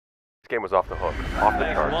game was off the hook. Off the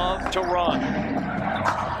They charts. love to run.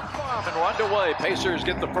 Off and run away. Pacers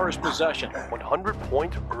get the first possession. 100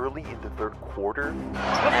 points early in the third quarter.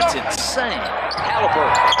 That's insane.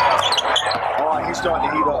 Haliburton. All right, he's starting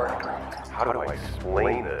to heat up. How do I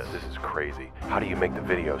explain this? This is crazy. How do you make the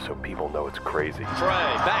video so people know it's crazy?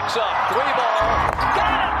 Trey backs up. 3-ball.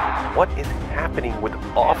 Got it. What is happening with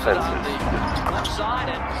offenses? Left side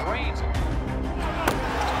and drains it.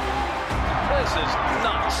 This is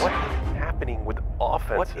nuts. What is happening with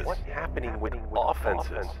offenses? What's happening with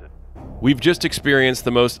offenses? We've just experienced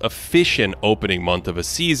the most efficient opening month of a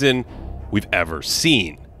season we've ever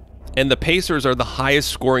seen. And the Pacers are the highest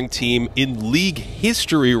scoring team in league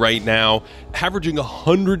history right now, averaging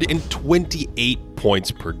 128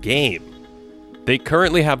 points per game. They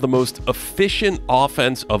currently have the most efficient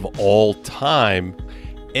offense of all time,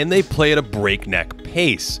 and they play at a breakneck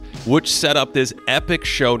pace, which set up this epic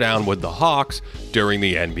showdown with the Hawks during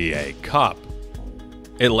the NBA Cup.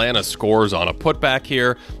 Atlanta scores on a putback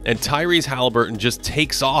here, and Tyrese Haliburton just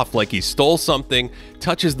takes off like he stole something,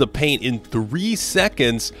 touches the paint in 3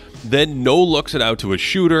 seconds, then no-looks it out to a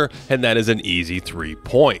shooter, and that is an easy 3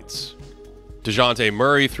 points. DeJounte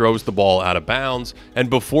Murray throws the ball out of bounds, and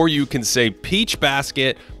before you can say peach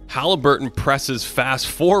basket, Haliburton presses fast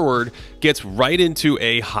forward, gets right into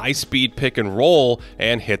a high-speed pick and roll,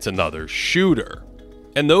 and hits another shooter.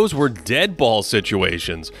 And those were dead ball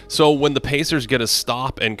situations, so when the Pacers get a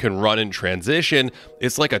stop and can run in transition,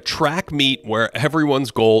 it's like a track meet where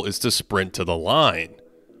everyone's goal is to sprint to the line.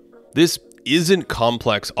 This isn't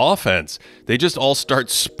complex offense. They just all start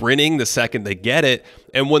sprinting the second they get it,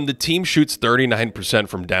 and when the team shoots 39%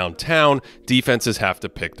 from downtown, defenses have to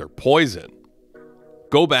pick their poison.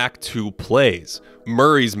 Go back 2 plays.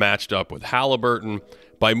 Murray's matched up with Haliburton.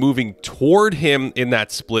 By moving toward him in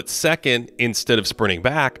that split second instead of sprinting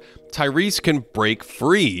back, Tyrese can break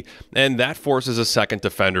free, and that forces a second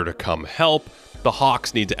defender to come help. The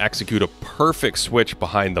Hawks need to execute a perfect switch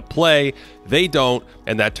behind the play. They don't,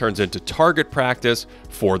 and that turns into target practice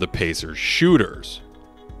for the Pacers shooters.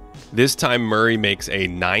 This time Murray makes a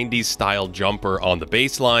 90s style jumper on the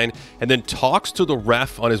baseline and then talks to the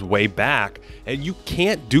ref on his way back, and you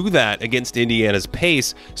can't do that against Indiana's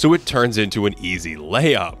pace, so it turns into an easy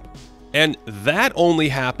layup. And that only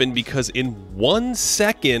happened because in 1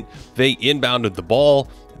 second they inbounded the ball.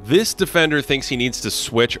 This defender thinks he needs to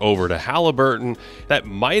switch over to Haliburton. That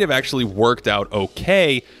might have actually worked out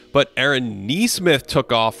okay, but Aaron Nesmith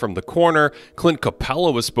took off from the corner. Clint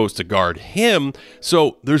Capella was supposed to guard him,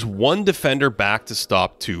 so there's one defender back to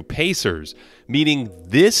stop 2 Pacers, meaning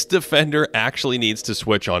this defender actually needs to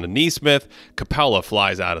switch on to Nesmith. Capella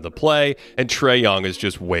flies out of the play, and Trae Young is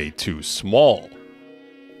just way too small.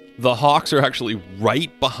 The Hawks are actually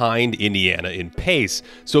right behind Indiana in pace,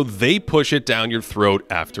 so they push it down your throat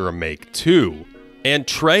after a make 2. And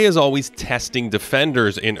Trae is always testing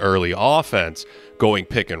defenders in early offense, going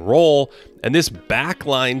pick and roll, and this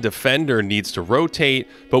backline defender needs to rotate,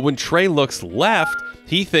 but when Trae looks left,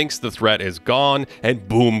 he thinks the threat is gone, and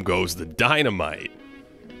boom goes the dynamite.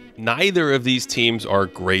 Neither of these teams are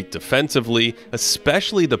great defensively,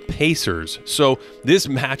 especially the Pacers, so this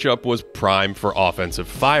matchup was prime for offensive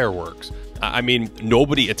fireworks. I mean,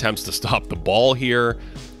 nobody attempts to stop the ball here,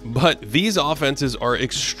 but these offenses are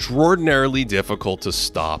extraordinarily difficult to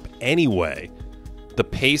stop anyway. The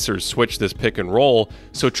Pacers switch this pick and roll,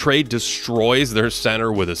 so Trae destroys their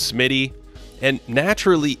center with a smitty, and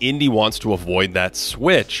naturally Indy wants to avoid that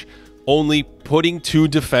switch. Only putting 2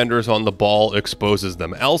 defenders on the ball exposes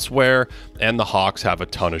them elsewhere, and the Hawks have a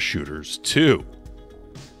ton of shooters too.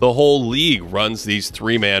 The whole league runs these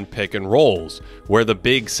 3-man pick and rolls, where the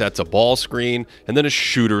big sets a ball screen and then a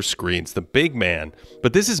shooter screens the big man.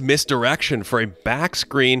 But this is misdirection for a back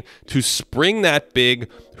screen to spring that big,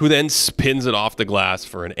 who then spins it off the glass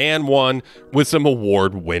for an and one with some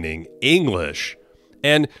award-winning English.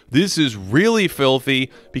 And this is really filthy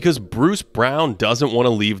because Bruce Brown doesn't want to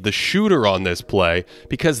leave the shooter on this play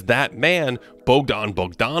because that man, Bogdan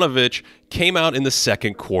Bogdanovic, came out in the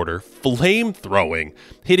second quarter flame-throwing,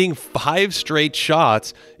 hitting 5 straight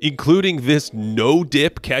shots, including this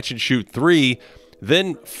no-dip catch-and-shoot 3,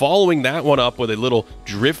 then following that one up with a little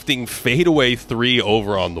drifting fadeaway 3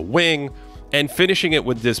 over on the wing, and finishing it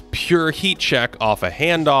with this pure heat check off a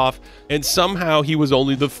handoff, and somehow he was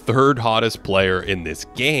only the 3rd hottest player in this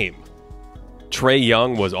game. Trae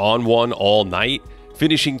Young was on one all night,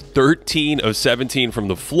 finishing 13 of 17 from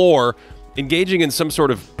the floor, engaging in some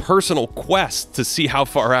sort of personal quest to see how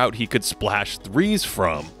far out he could splash threes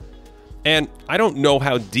from. And I don't know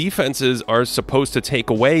how defenses are supposed to take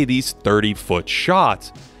away these 30-foot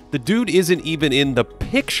shots. The dude isn't even in the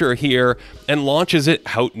picture here and launches it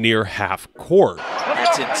out near half court.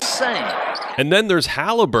 That's insane. And then there's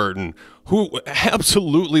Haliburton, who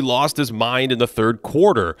absolutely lost his mind in the third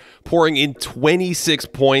quarter, pouring in 26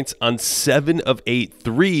 points on 7 of 8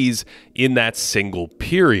 threes in that single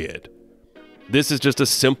period. This is just a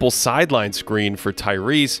simple sideline screen for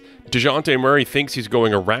Tyrese. DeJounte Murray thinks he's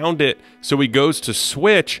going around it, so he goes to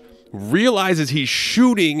switch, realizes he's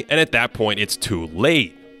shooting, and at that point it's too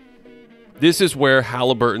late. This is where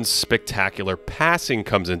Haliburton's spectacular passing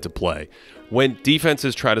comes into play. When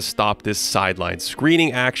defenses try to stop this sideline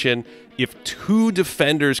screening action, if 2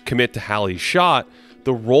 defenders commit to Hallie's shot,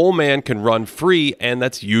 the roll man can run free, and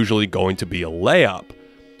that's usually going to be a layup.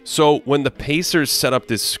 So when the Pacers set up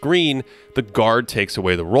this screen, the guard takes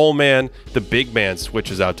away the roll man, the big man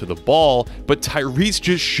switches out to the ball, but Tyrese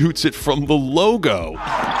just shoots it from the logo.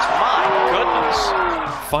 My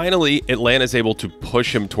goodness. Finally, Atlanta's able to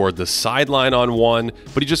push him toward the sideline on one,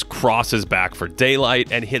 but he just crosses back for daylight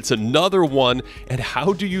and hits another one. And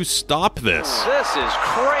how do you stop this? This is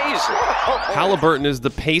crazy. Haliburton is the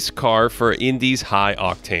pace car for Indy's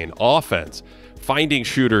high-octane offense, finding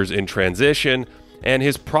shooters in transition, and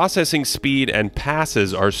his processing speed and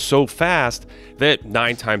passes are so fast that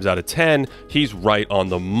 9 times out of 10, he's right on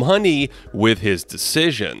the money with his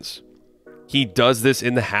decisions. He does this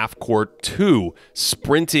in the half court too,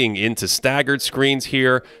 sprinting into staggered screens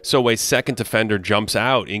here, so a second defender jumps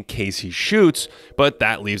out in case he shoots, but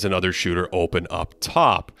that leaves another shooter open up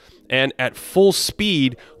top. And at full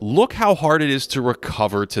speed, look how hard it is to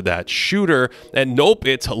recover to that shooter, and nope,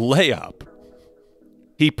 it's a layup.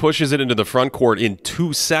 He pushes it into the front court in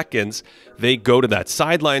 2 seconds. They go to that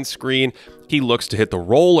sideline screen. He looks to hit the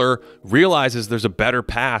roller, realizes there's a better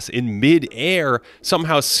pass in mid-air,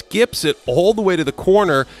 somehow skips it all the way to the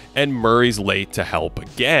corner, and Murray's late to help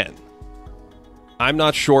again. I'm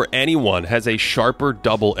not sure anyone has a sharper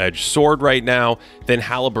double-edged sword right now than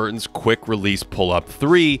Haliburton's quick release pull-up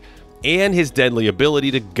 3 and his deadly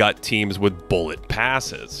ability to gut teams with bullet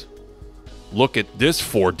passes. Look at this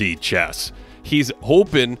 4D chess. He's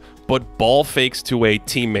open, but ball fakes to a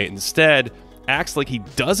teammate instead, acts like he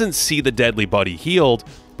doesn't see the deadly Buddy Hield,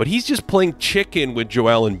 but he's just playing chicken with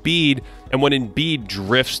Joel Embiid, and when Embiid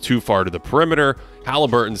drifts too far to the perimeter,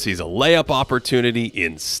 Haliburton sees a layup opportunity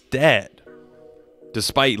instead.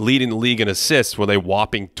 Despite leading the league in assists with a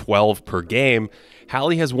whopping 12 per game,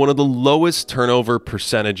 Hallie has one of the lowest turnover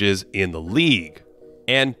percentages in the league.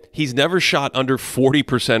 And he's never shot under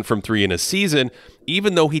 40% from 3 in a season,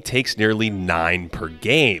 even though he takes nearly 9 per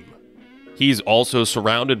game. He's also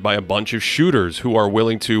surrounded by a bunch of shooters who are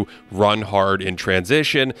willing to run hard in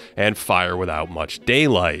transition and fire without much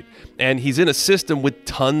daylight. And he's in a system with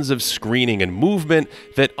tons of screening and movement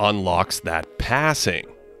that unlocks that passing.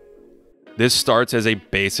 This starts as a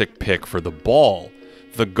basic pick for the ball.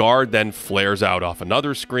 The guard then flares out off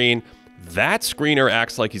another screen. That screener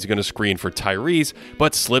acts like he's going to screen for Tyrese,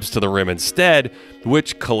 but slips to the rim instead,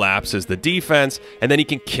 which collapses the defense, and then he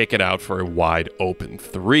can kick it out for a wide open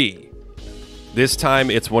 3. This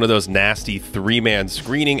time, it's one of those nasty 3-man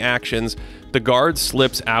screening actions. The guard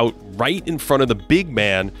slips out right in front of the big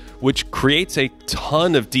man, which creates a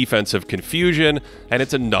ton of defensive confusion, and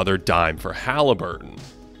it's another dime for Haliburton.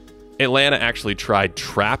 Atlanta actually tried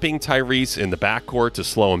trapping Tyrese in the backcourt to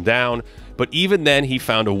slow him down, but even then he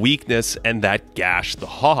found a weakness, and that gashed the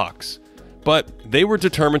Hawks. But they were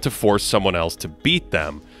determined to force someone else to beat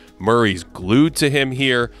them. Murray's glued to him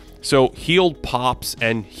here, so Hield pops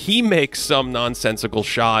and he makes some nonsensical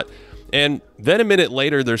shot, and then a minute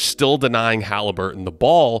later they're still denying Haliburton the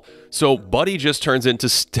ball, so Buddy just turns into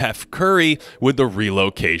Steph Curry with the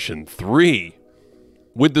relocation 3.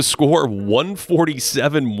 With the score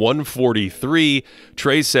 147-143,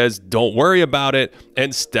 Trey says, "Don't worry about it,"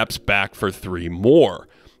 and steps back for 3 more.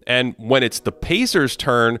 And when it's the Pacers'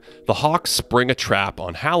 turn, the Hawks spring a trap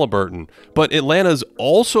on Haliburton, but Atlanta's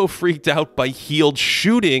also freaked out by Hield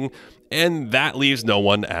shooting, and that leaves no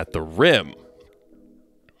one at the rim.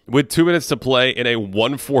 With 2 minutes to play in a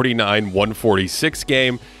 149-146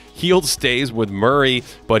 game, Hield stays with Murray,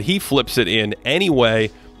 but he flips it in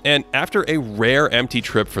anyway. And after a rare empty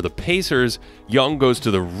trip for the Pacers, Young goes to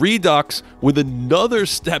the Redux with another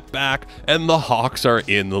step back, and the Hawks are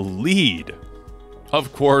in the lead.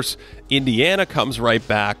 Of course, Indiana comes right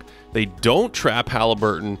back. They don't trap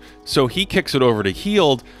Haliburton, so he kicks it over to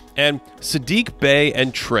Hield, and Saddiq Bey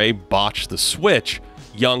and Trey botch the switch.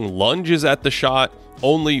 Young lunges at the shot,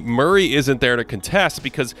 only Murray isn't there to contest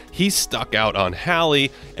because he's stuck out on Hallie,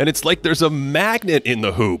 and it's like there's a magnet in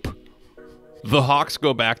the hoop. The Hawks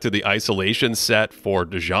go back to the isolation set for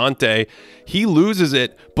DeJounte. He loses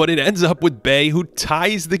it, but it ends up with Bey, who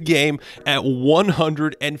ties the game at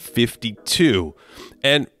 152.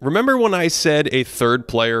 And remember when I said a third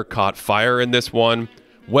player caught fire in this one?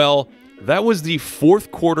 Well, that was the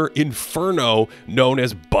fourth quarter inferno known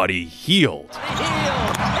as Buddy Hield.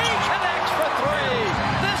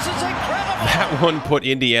 That one put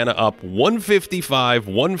Indiana up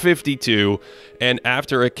 155-152, and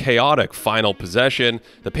after a chaotic final possession,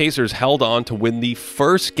 the Pacers held on to win the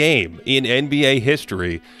first game in NBA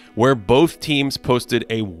history where both teams posted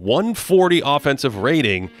a 140 offensive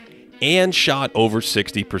rating and shot over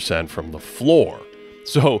 60% from the floor.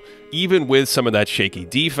 So even with some of that shaky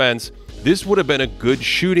defense, this would have been a good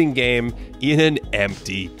shooting game in an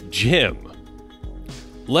empty gym.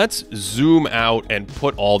 Let's zoom out and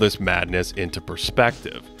put all this madness into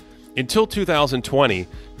perspective. Until 2020,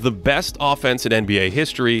 the best offense in NBA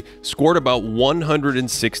history scored about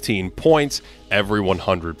 116 points every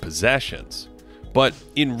 100 possessions. But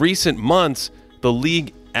in recent months, the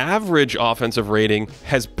league average offensive rating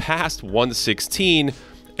has passed 116,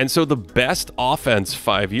 and so the best offense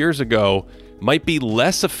 5 years ago might be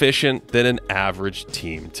less efficient than an average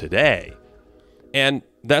team today. And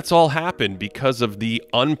that's all happened because of the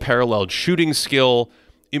unparalleled shooting skill,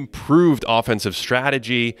 improved offensive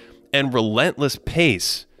strategy, and relentless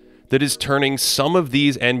pace that is turning some of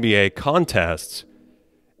these NBA contests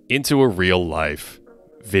into a real-life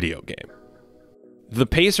video game. The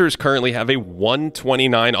Pacers currently have a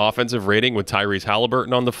 129 offensive rating with Tyrese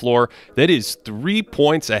Haliburton on the floor. That is 3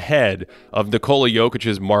 points ahead of Nikola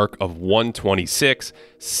Jokic's mark of 126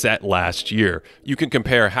 set last year. You can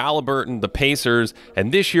compare Haliburton, the Pacers,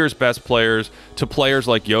 and this year's best players to players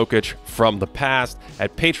like Jokic from the past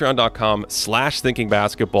at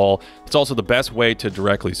patreon.com/thinkingbasketball. It's also the best way to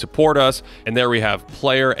directly support us. And there we have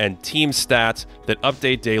player and team stats that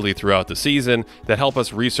update daily throughout the season that help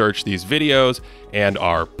us research these videos and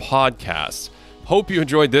our podcasts. Hope you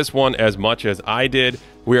enjoyed this one as much as I did.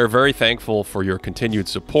 We are very thankful for your continued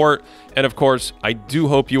support. And of course, I do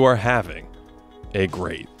hope you are having a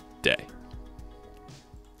great day.